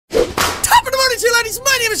to you laddies,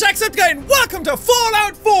 my name is Jacksepticeye and welcome to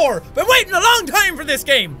Fallout 4! Been waiting a long time for this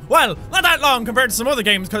game! Well, not that long compared to some other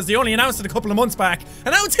games because they only announced it a couple of months back.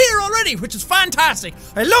 And now it's here already, which is fantastic.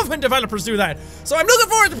 I love when developers do that. So I'm looking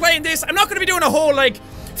forward to playing this. I'm not going to be doing a whole, like,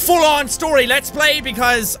 full-on story let's play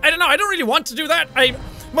because, I don't know, I don't really want to do that.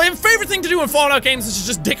 My favorite thing to do in Fallout games is to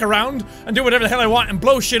just dick around and do whatever the hell I want and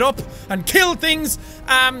blow shit up and kill things.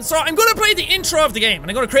 So I'm gonna play the intro of the game and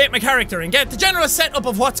I'm gonna create my character and get the general setup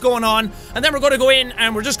of what's going on, and then we're gonna go in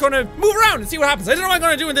and we're just gonna move around and see what happens. I don't know what I'm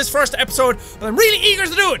gonna do in this first episode, but I'm really eager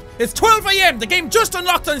to do it. It's 12 AM, the game just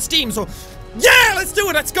unlocked on Steam, so yeah, let's do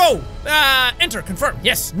it, let's go. Enter, confirm,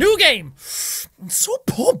 yes, new game. I'm so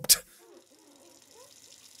pumped.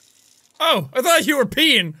 Oh, I thought you were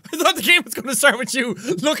peeing. I thought the game was going to start with you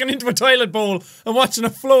looking into a toilet bowl and watching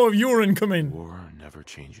a flow of urine come in. War never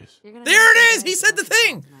changes. There it is! He said the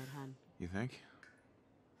thing! You think?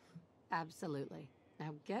 Absolutely.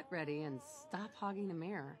 Now get ready and stop hogging the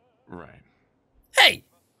mirror. Right. Hey!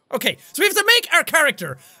 Okay, so we have to make our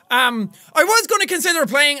character. I was going to consider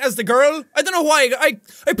playing as the girl. I don't know why. I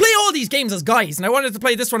play all these games as guys, and I wanted to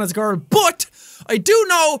play this one as a girl, but I do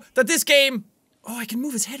know that this game... Oh, I can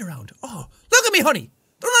move his head around. Oh, look at me, honey.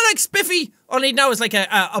 Don't I like spiffy? All I need now is like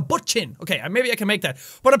a butt chin. Okay, maybe I can make that.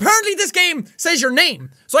 But apparently this game says your name.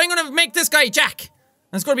 So I'm gonna make this guy Jack.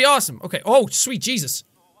 And it's gonna be awesome. Okay, oh, sweet Jesus.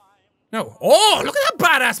 No. Oh, look at that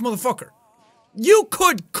badass motherfucker. You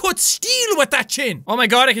could cut steel with that chin. Oh my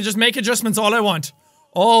god, I can just make adjustments all I want.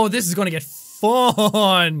 Oh, this is gonna get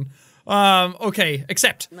fun. Okay,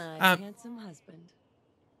 except. My handsome husband.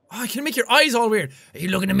 Oh, I can make your eyes all weird. Are you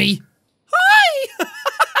looking at me? Hi!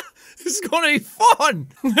 This is gonna be fun!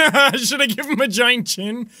 Should I give him a giant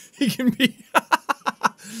chin? He can be...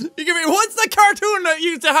 What's the cartoon that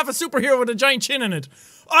used to have a superhero with a giant chin in it?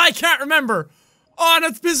 Oh, I can't remember. Oh,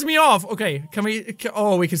 that's pissing me off. Okay,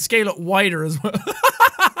 we can scale it wider as well.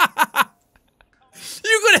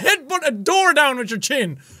 You could headbutt a door down with your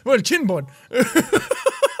chin. With a chin bun.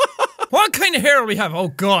 What kind of hair do we have? Oh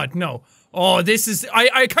god, no. Oh, this is...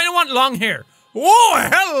 I kind of want long hair. Whoa,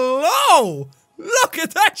 hello! Look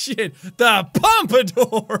at that shit! The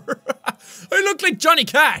pompadour! I look like Johnny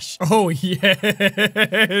Cash! Oh,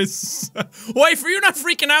 yes! Wife, are you not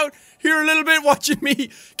freaking out here a little bit watching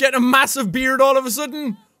me get a massive beard all of a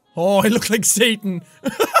sudden? Oh, I look like Satan.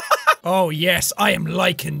 Oh, yes, I am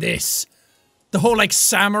liking this. The whole, like,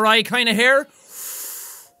 samurai kind of hair.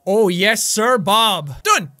 Oh, yes, sir, Bob.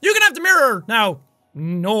 Done! You can have the mirror now,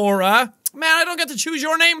 Nora. Man, I don't get to choose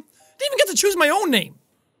your name. I didn't even get to choose my own name.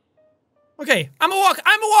 Okay, I'm a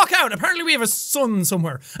walk out. Apparently we have a son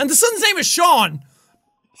somewhere. And the son's name is Sean.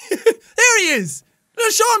 There he is.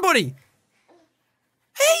 Little Sean buddy.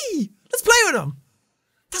 Hey, let's play with him.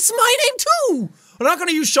 That's my name too. We're not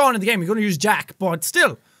gonna use Sean in the game, we're gonna use Jack, but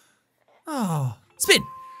still. Oh, spin.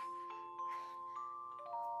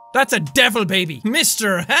 That's a devil baby.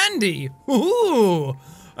 Mr. Handy. Ooh.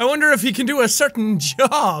 I wonder if he can do a certain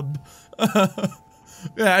job.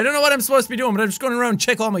 Yeah, I don't know what I'm supposed to be doing, but I'm just going around and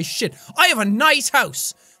check all my shit. I have a nice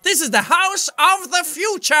house. This is the house of the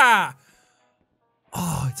future.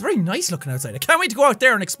 Oh, it's very nice looking outside. I can't wait to go out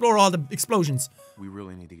there and explore all the explosions. We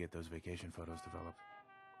really need to get those vacation photos developed.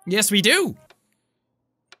 Yes, we do.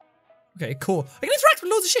 Okay, cool. I can interact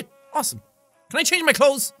with loads of shit. Awesome. Can I change my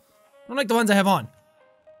clothes? I don't like the ones I have on.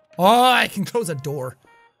 Oh, I can close a door.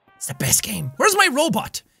 It's the best game. Where's my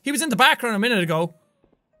robot? He was in the background a minute ago.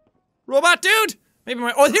 Robot dude? Maybe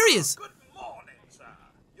my- oh, here he is! Good morning, sir.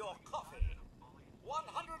 Your coffee.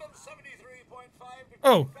 173.5 degrees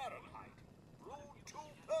Oh. Fahrenheit. Brewed to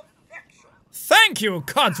perfection. Thank you,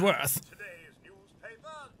 Codsworth! Today's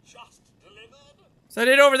newspaper just delivered. Is that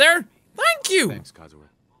it over there? Thank you! Thanks,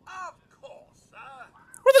 Codsworth. Of course, sir.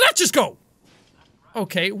 Where did that just go?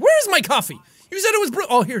 Okay, where's my coffee? You said it was brew-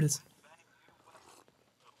 oh, here it is.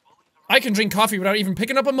 I can drink coffee without even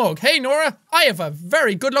picking up a mug. Hey, Nora, I have a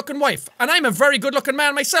very good-looking wife, and I'm a very good-looking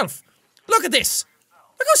man myself. Look at this.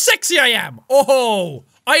 Look how sexy I am. Oh,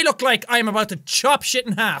 I look like I'm about to chop shit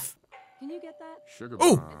in half. Can you get that? Sugar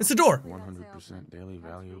Ooh, bomb. it's the door. 100% daily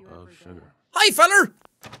value of sugar. Hi, feller.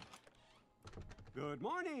 Good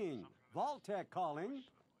morning. Vaultec calling.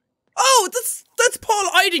 Oh, that's Paul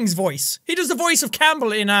Eiding's voice. He does the voice of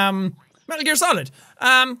Campbell in, Metal Gear Solid.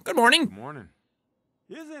 Good morning. Good morning.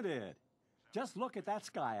 Isn't it? Just look at that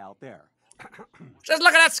sky out there. Just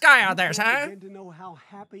look at that sky out there, You sir. won't begin to know how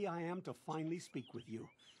happy I am to finally speak with you.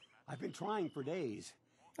 I've been trying for days.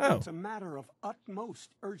 Oh. It's a matter of utmost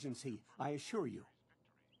urgency, I assure you.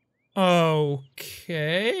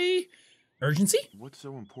 Okay. Urgency? What's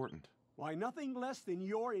so important? Why, nothing less than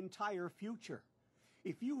your entire future.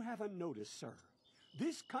 If you haven't noticed, sir,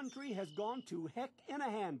 This country has gone to heck in a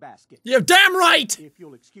handbasket. You're damn right! If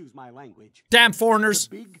you'll excuse my language. Damn foreigners.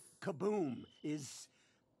 The big kaboom is...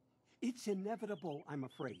 It's inevitable, I'm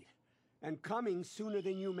afraid. And coming sooner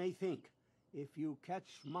than you may think. If you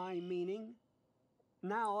catch my meaning.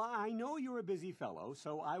 Now, I know you're a busy fellow,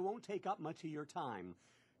 so I won't take up much of your time.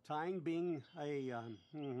 Time being a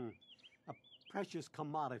precious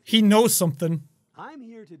commodity. He knows something. I'm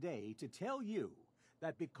here today to tell you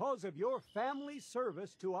that because of your family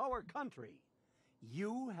service to our country,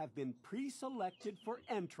 you have been pre-selected for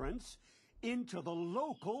entrance into the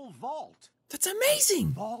local vault. That's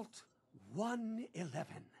amazing. Vault 111.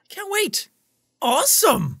 Can't wait.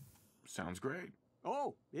 Awesome. Sounds great.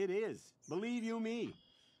 Oh, it is. Believe you me.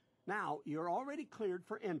 Now, you're already cleared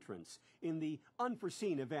for entrance in the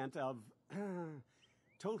unforeseen event of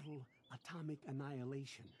total atomic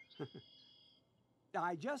annihilation.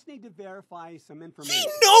 I just need to verify some information. He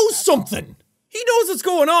knows That's all. something. He knows what's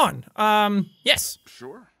going on. Yes.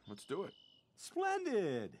 Sure, let's do it.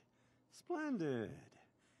 Splendid. Splendid.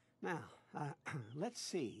 Now, let's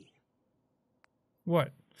see.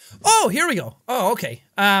 What? Oh, here we go. Oh, okay.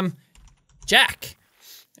 Jack.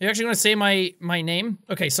 Are you actually going to say my name?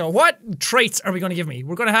 Okay, so what traits are we going to give me?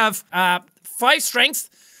 We're going to have 5 strength,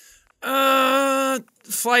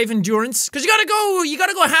 5 endurance, because you gotta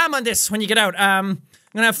go ham on this when you get out. I'm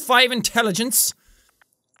gonna have 5 intelligence,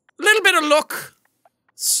 a little bit of luck,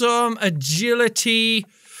 some agility.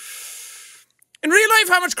 In real life,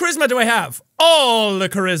 how much charisma do I have? All the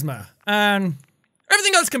charisma. And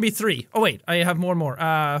everything else can be 3. Oh wait, I have more. 4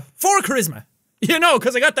 charisma. You know,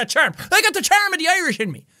 because I got that charm. I got the charm of the Irish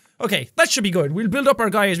in me. Okay, that should be good. We'll build up our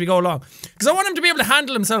guy as we go along. Because I want him to be able to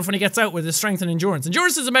handle himself when he gets out with his strength and endurance.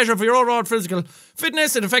 Endurance is a measure of your overall physical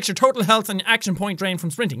fitness. It affects your total health and action point drain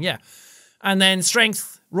from sprinting, yeah. And then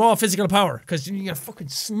strength, raw physical power. Because you gotta fucking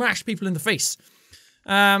smash people in the face.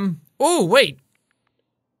 Oh, wait,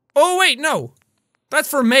 no. That's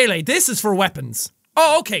for melee. This is for weapons.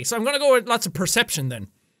 Oh, okay, so I'm gonna go with lots of perception then.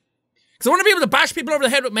 Because I want to be able to bash people over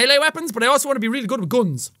the head with melee weapons, but I also want to be really good with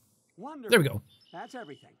guns. Wonderful. There we go. That's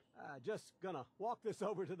everything. Just gonna walk this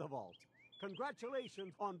over to the vault.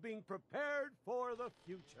 Congratulations on being prepared for the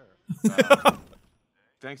future.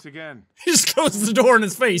 Thanks again. He just closes the door in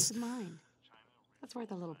his face. It's mine. That's worth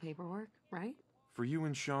a little paperwork, right? For you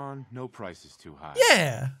and Sean, no price is too high.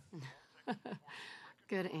 Yeah.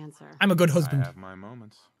 Good answer. I'm a good I husband. have my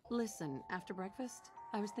moments. Listen, after breakfast,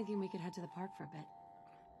 I was thinking we could head to the park for a bit.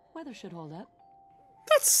 Weather should hold up.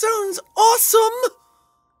 That sounds awesome!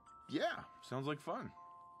 Yeah, sounds like fun.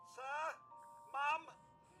 Sir, Mum,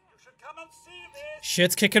 you should come and see this.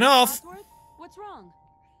 Shit's kicking off. Bosworth, what's wrong?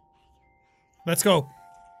 Let's go.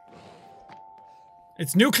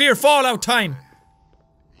 It's nuclear fallout time.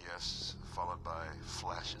 Yes, followed by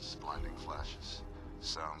flashes, blinding flashes.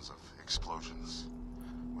 Sounds of explosions.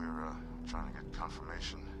 We're trying to get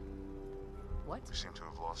confirmation. What? We seem to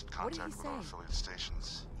have lost What did contact he with our say? affiliate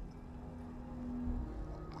stations.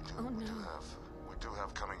 Oh, We do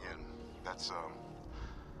have coming in. That's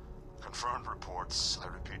confirmed reports. I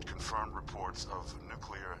repeat, confirmed reports of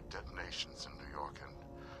nuclear detonations in New York and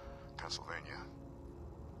Pennsylvania.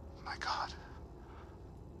 My God.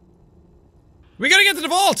 We gotta get to the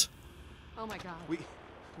vault. Oh my god.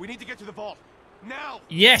 We need to get to the vault. Now!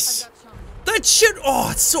 Yes. I've got Sean. That shit. Oh,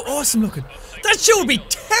 it's so awesome looking. That shit would be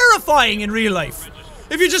terrifying in real life.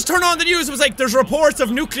 If you just turn on the news, it was like there's reports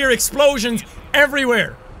of nuclear explosions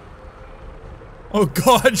everywhere. Oh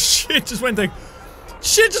god, shit just went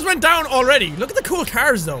down already. Look at the cool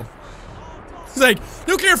cars though. It's like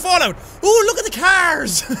nuclear fallout. Oh, look at the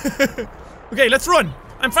cars. Okay, let's run.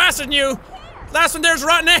 I'm faster than you. Last one there's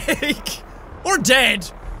rotten egg. Or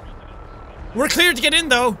dead. We're cleared to get in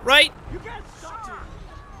though, right?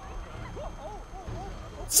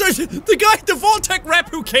 So the Vault-Tec rep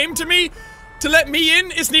who came to me to let me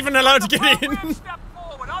in isn't even allowed to get in. Step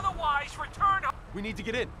forward, otherwise return. We need to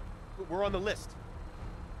get in. We're on the list.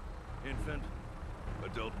 Infant,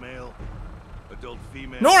 adult male, adult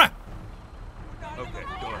female. Nora! Okay,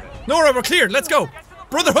 go ahead. Nora, we're cleared. Let's go.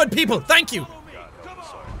 Brotherhood people, thank you.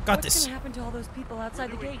 Got What's this. gonna happen to all those people outside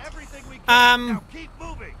the gate? Everything we can. Now keep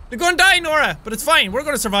moving. They're gonna die, Nora, but it's fine. We're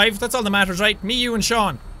gonna survive. That's all that matters, right? Me, you, and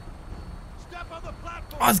Sean. Step on the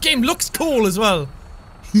platform. Oh, this game looks cool as well.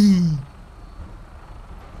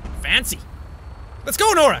 Fancy. Let's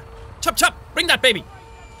go, Nora. Chop, chop. Bring that baby.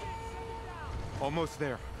 Almost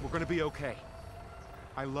there. We're gonna be okay.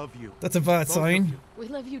 I love you. That's a bad Both of sign. you. We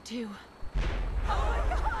love you too.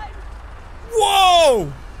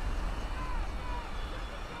 Whoa!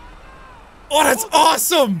 Oh, that's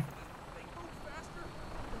awesome!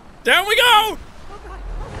 Down we go!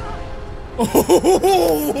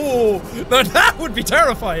 Oh, now that would be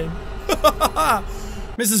terrifying.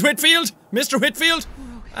 Mrs. Whitfield, Mr. Whitfield,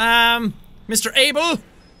 Mr. Abel,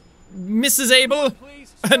 Mrs. Abel,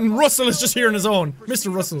 and Russell is just here on his own.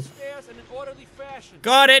 Mr. Russell.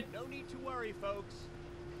 Got it. No need to worry, folks.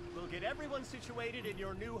 We'll get everyone situated in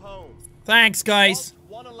your new home. Thanks, guys.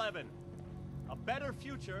 111. A better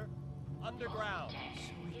future underground.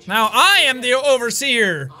 Now I am the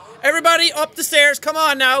overseer. Everybody up the stairs. Come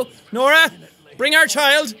on now. Nora, bring our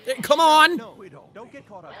child. Come on. No, we don't. Don't get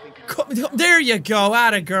caught up thinking. There you go.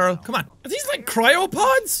 Atta girl. Come on. Are these like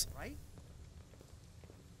cryopods? Right?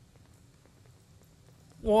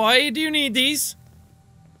 Why do you need these?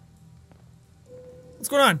 What's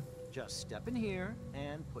going on? Just step in here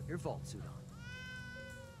and put your vault suit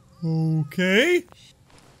on. Okay.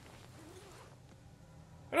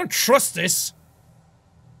 I don't trust this.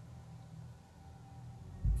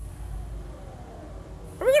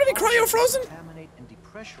 Are we gonna be cryo-frozen? Contaminate and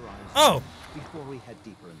depressurize Oh. before we head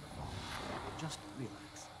deeper in the vault. Just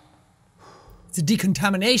relax. It's a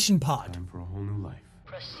decontamination pod. Time for a whole new life.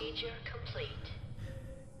 Procedure complete.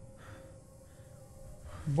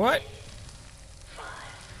 What?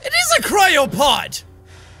 It is a cryopod!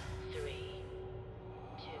 3,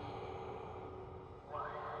 2, 1.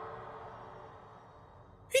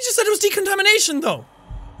 He just said it was decontamination though.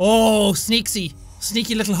 Oh, sneaky.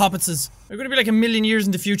 Sneaky little hobbitses. They're gonna be like a million years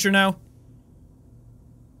in the future now.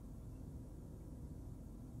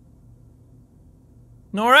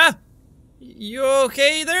 Nora? You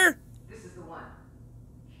okay there? This is the one.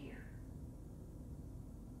 Here.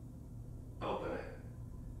 Open it.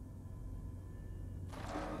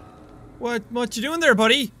 What you doing there,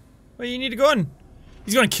 buddy? Why you need a gun?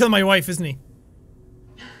 He's gonna kill my wife, isn't he?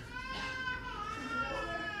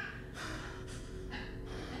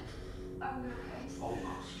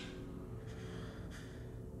 Almost.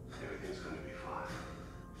 Everything's gonna be fine.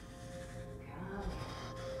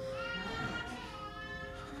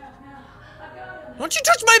 Don't you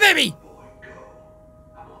touch my baby! Boy, go.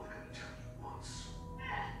 I'm only gonna tell you once.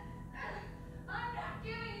 I'm not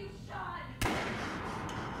giving you Sean!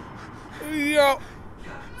 Yeah.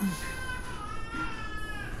 Get out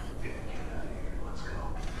of here. Let's go.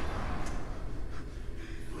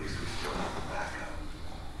 At least we still have the backup.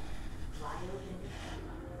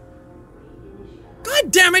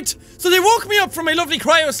 God damn it! So they woke me up from my lovely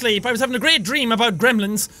cryo sleep. I was having a great dream about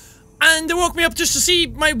gremlins, and they woke me up just to see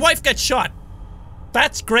my wife get shot.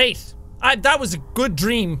 That's great. That was a good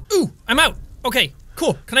dream. Ooh, I'm out. Okay,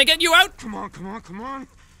 cool. Can I get you out? Come on, come on, come on.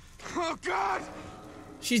 Oh, God!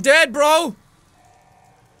 She's dead, bro.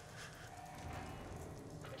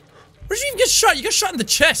 Where'd you even get shot? You got shot in the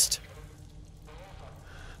chest.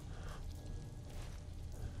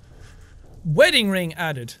 Wedding ring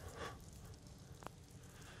added.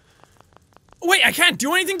 Wait, I can't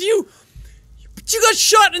do anything to you? But you got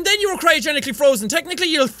shot and then you were cryogenically frozen. Technically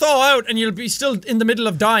you'll thaw out and you'll be still in the middle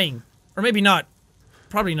of dying. Or maybe not.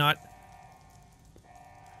 Probably not.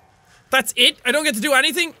 That's it? I don't get to do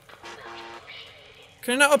anything?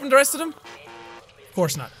 Can I not open the rest of them? Of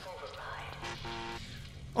course not.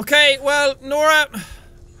 Okay, well, Nora...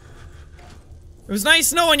 It was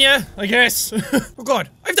nice knowing you, I guess. Oh god,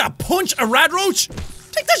 I have to punch a radroach?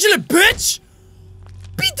 Take that shit, bitch!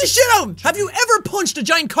 Beat the shit out of him! Have you ever punched a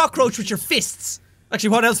giant cockroach with your fists? Actually,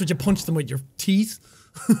 what else would you punch them with? Your teeth?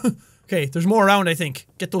 Okay, there's more around, I think.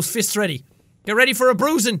 Get those fists ready. Get ready for a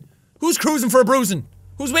bruising. Who's cruising for a bruising?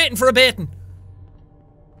 Who's waiting for a baiting?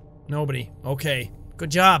 Nobody. Okay.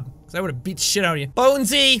 Good job. Because I would have beat the shit out of you.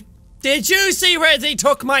 Bonesy! Did you see where they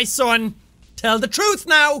took my son? Tell the truth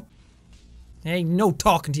now! Hey, no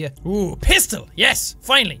talking to you. Ooh, pistol! Yes!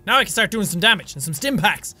 Finally! Now I can start doing some damage and some stim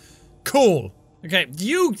packs. Cool. Okay,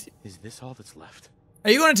 Is this all that's left?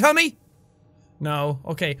 Are you gonna tell me? No.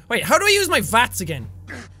 Okay. Wait, how do I use my VATS again?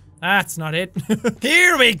 That's not it.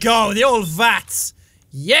 Here we go! The old VATS!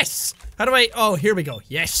 Yes! How do I- oh, here we go.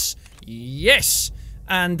 Yes! Yes!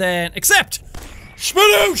 And then- accept!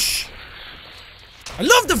 Smaloosh! I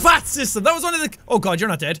love the VATS system! That was one of the- oh god, you're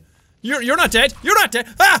not dead. You're not dead. You're not dead.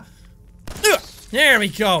 Ah! Ugh. There we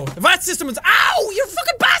go. The VATS system was- ow! You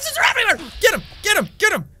fucking bastards are everywhere! Get him! Get him!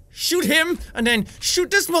 Get him! Shoot him, and then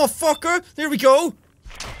shoot this motherfucker. There we go.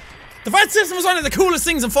 The VATS system was one of the coolest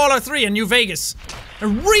things in Fallout 3 in New Vegas. I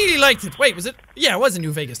really liked it. Wait, was it? Yeah, it was in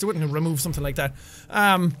New Vegas. They wouldn't have removed something like that.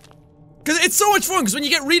 Because it's so much fun, because when you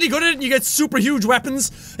get really good at it and you get super huge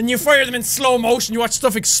weapons, and you fire them in slow motion, you watch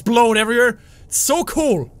stuff explode everywhere. It's so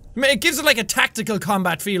cool. It gives it like a tactical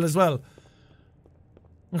combat feel as well.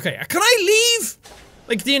 Okay, can I leave?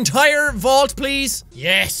 Like the entire vault, please?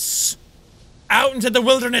 Yes! Out into the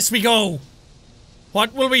wilderness we go!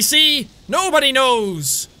 What will we see? Nobody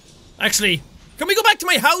knows. Actually, can we go back to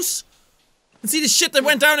my house and see the shit that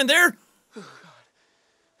went down in there?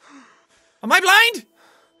 Am I blind?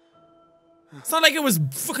 It's not like it was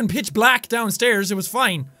fucking pitch black downstairs. It was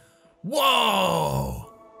fine. Whoa.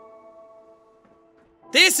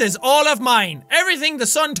 This is all of mine. Everything the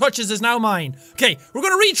sun touches is now mine. Okay, we're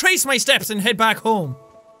gonna retrace my steps and head back home.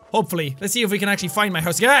 Hopefully. Let's see if we can actually find my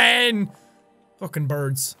house again. Fucking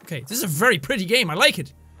birds. Okay, this is a very pretty game. I like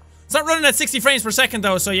it. It's not running at 60 frames per second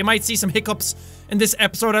though, so you might see some hiccups in this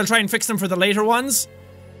episode. I'll try and fix them for the later ones.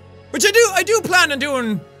 Which I do plan on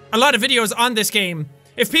doing a lot of videos on this game.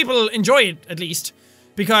 If people enjoy it, at least.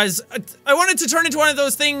 Because I wanted to turn into one of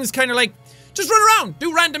those things, kind of like, just run around,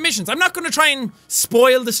 do random missions. I'm not going to try and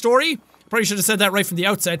spoil the story. Probably should have said that right from the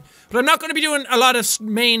outset. But I'm not going to be doing a lot of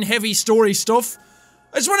main heavy story stuff.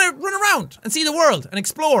 I just want to run around and see the world and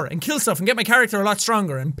explore and kill stuff and get my character a lot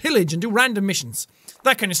stronger and pillage and do random missions.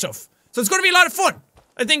 That kind of stuff. So it's going to be a lot of fun.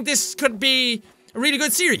 I think this could be a really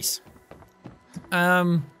good series.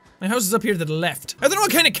 My house is up here to the left. I don't know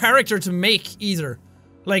what kind of character to make either.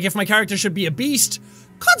 Like if my character should be a beast.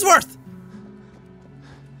 Codsworth!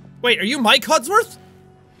 Wait, are you my Codsworth?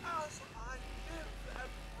 As I live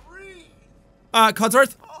and breathe.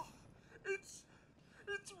 Codsworth? Oh, it's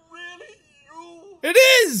really you. It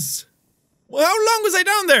is! Well, how long was I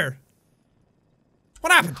down there?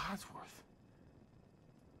 What happened? Codsworth.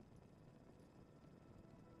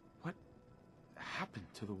 What happened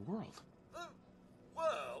to the world? The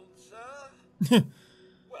world, sir?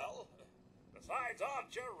 Well, besides our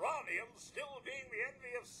geraniums still being the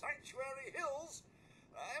envy of Sanctuary Hills,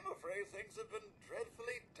 I'm afraid things have been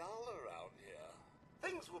dreadfully dull around here.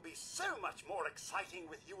 Things will be so much more exciting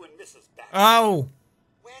with you and Mrs. Banks. Oh.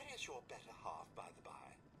 Where is your better half, by the by?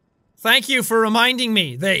 Thank you for reminding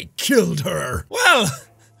me. They killed her. Well,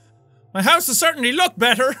 my house has certainly looked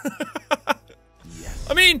better. Yes.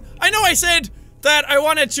 I mean, I know I said that I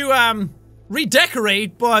wanted to,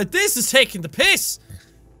 redecorate, but this is taking the piss.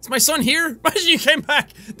 Is my son here? Imagine you came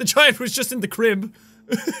back, the child was just in the crib.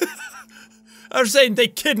 I was saying they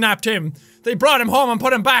kidnapped him. They brought him home and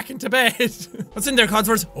put him back into bed. What's in there,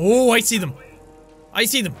 Codsworth? Oh, I see them. I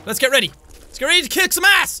see them. Let's get ready. Let's get ready to kick some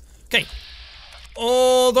ass. Okay.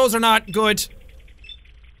 Oh, those are not good.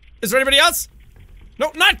 Is there anybody else?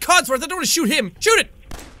 No, not Codsworth. I don't want to shoot him. Shoot it.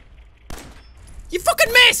 You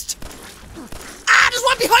fucking missed. Ah, there's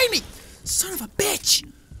one behind me. Son of a bitch.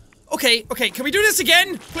 Okay, okay. Can we do this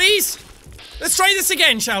again, please? Let's try this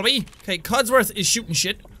again, shall we? Okay, Codsworth is shooting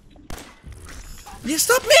shit. You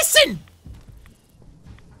stop missing!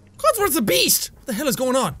 Codsworth's a beast! What the hell is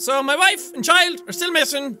going on? So my wife and child are still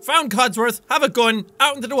missing, found Codsworth, have a gun,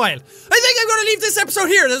 out into the wild. I think I'm gonna leave this episode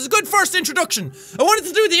here. This is a good first introduction. I wanted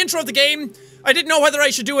to do the intro of the game. I didn't know whether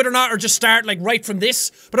I should do it or not, or just start like right from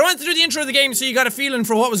this. But I wanted to do the intro of the game so you got a feeling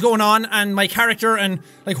for what was going on and my character and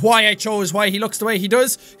like why I chose why he looks the way he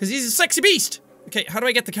does. Because he's a sexy beast. Okay, how do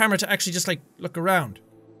I get the camera to actually just like look around?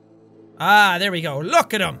 Ah, there we go.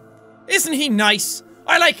 Look at him. Isn't he nice?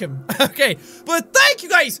 I like him. Okay, but thank you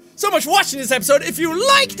guys so much for watching this episode. If you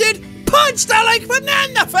liked it, punch that like button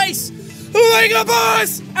in the face like a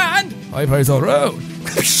boss, and high fives all around.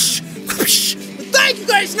 Thank you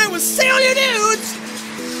guys, and I will see all you dudes.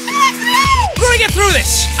 We're gonna get through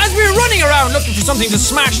this. As we were running around looking for something to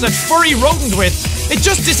smash that furry rodent with, it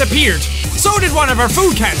just disappeared. So did one of our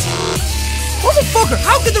food cans. Motherfucker,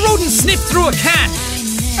 how could the rodent sniff through a can?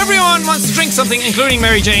 Everyone wants to drink something, including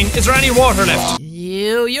Mary Jane. Is there any water left?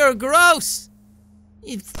 You're gross.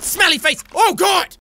 You smelly face. Oh, God!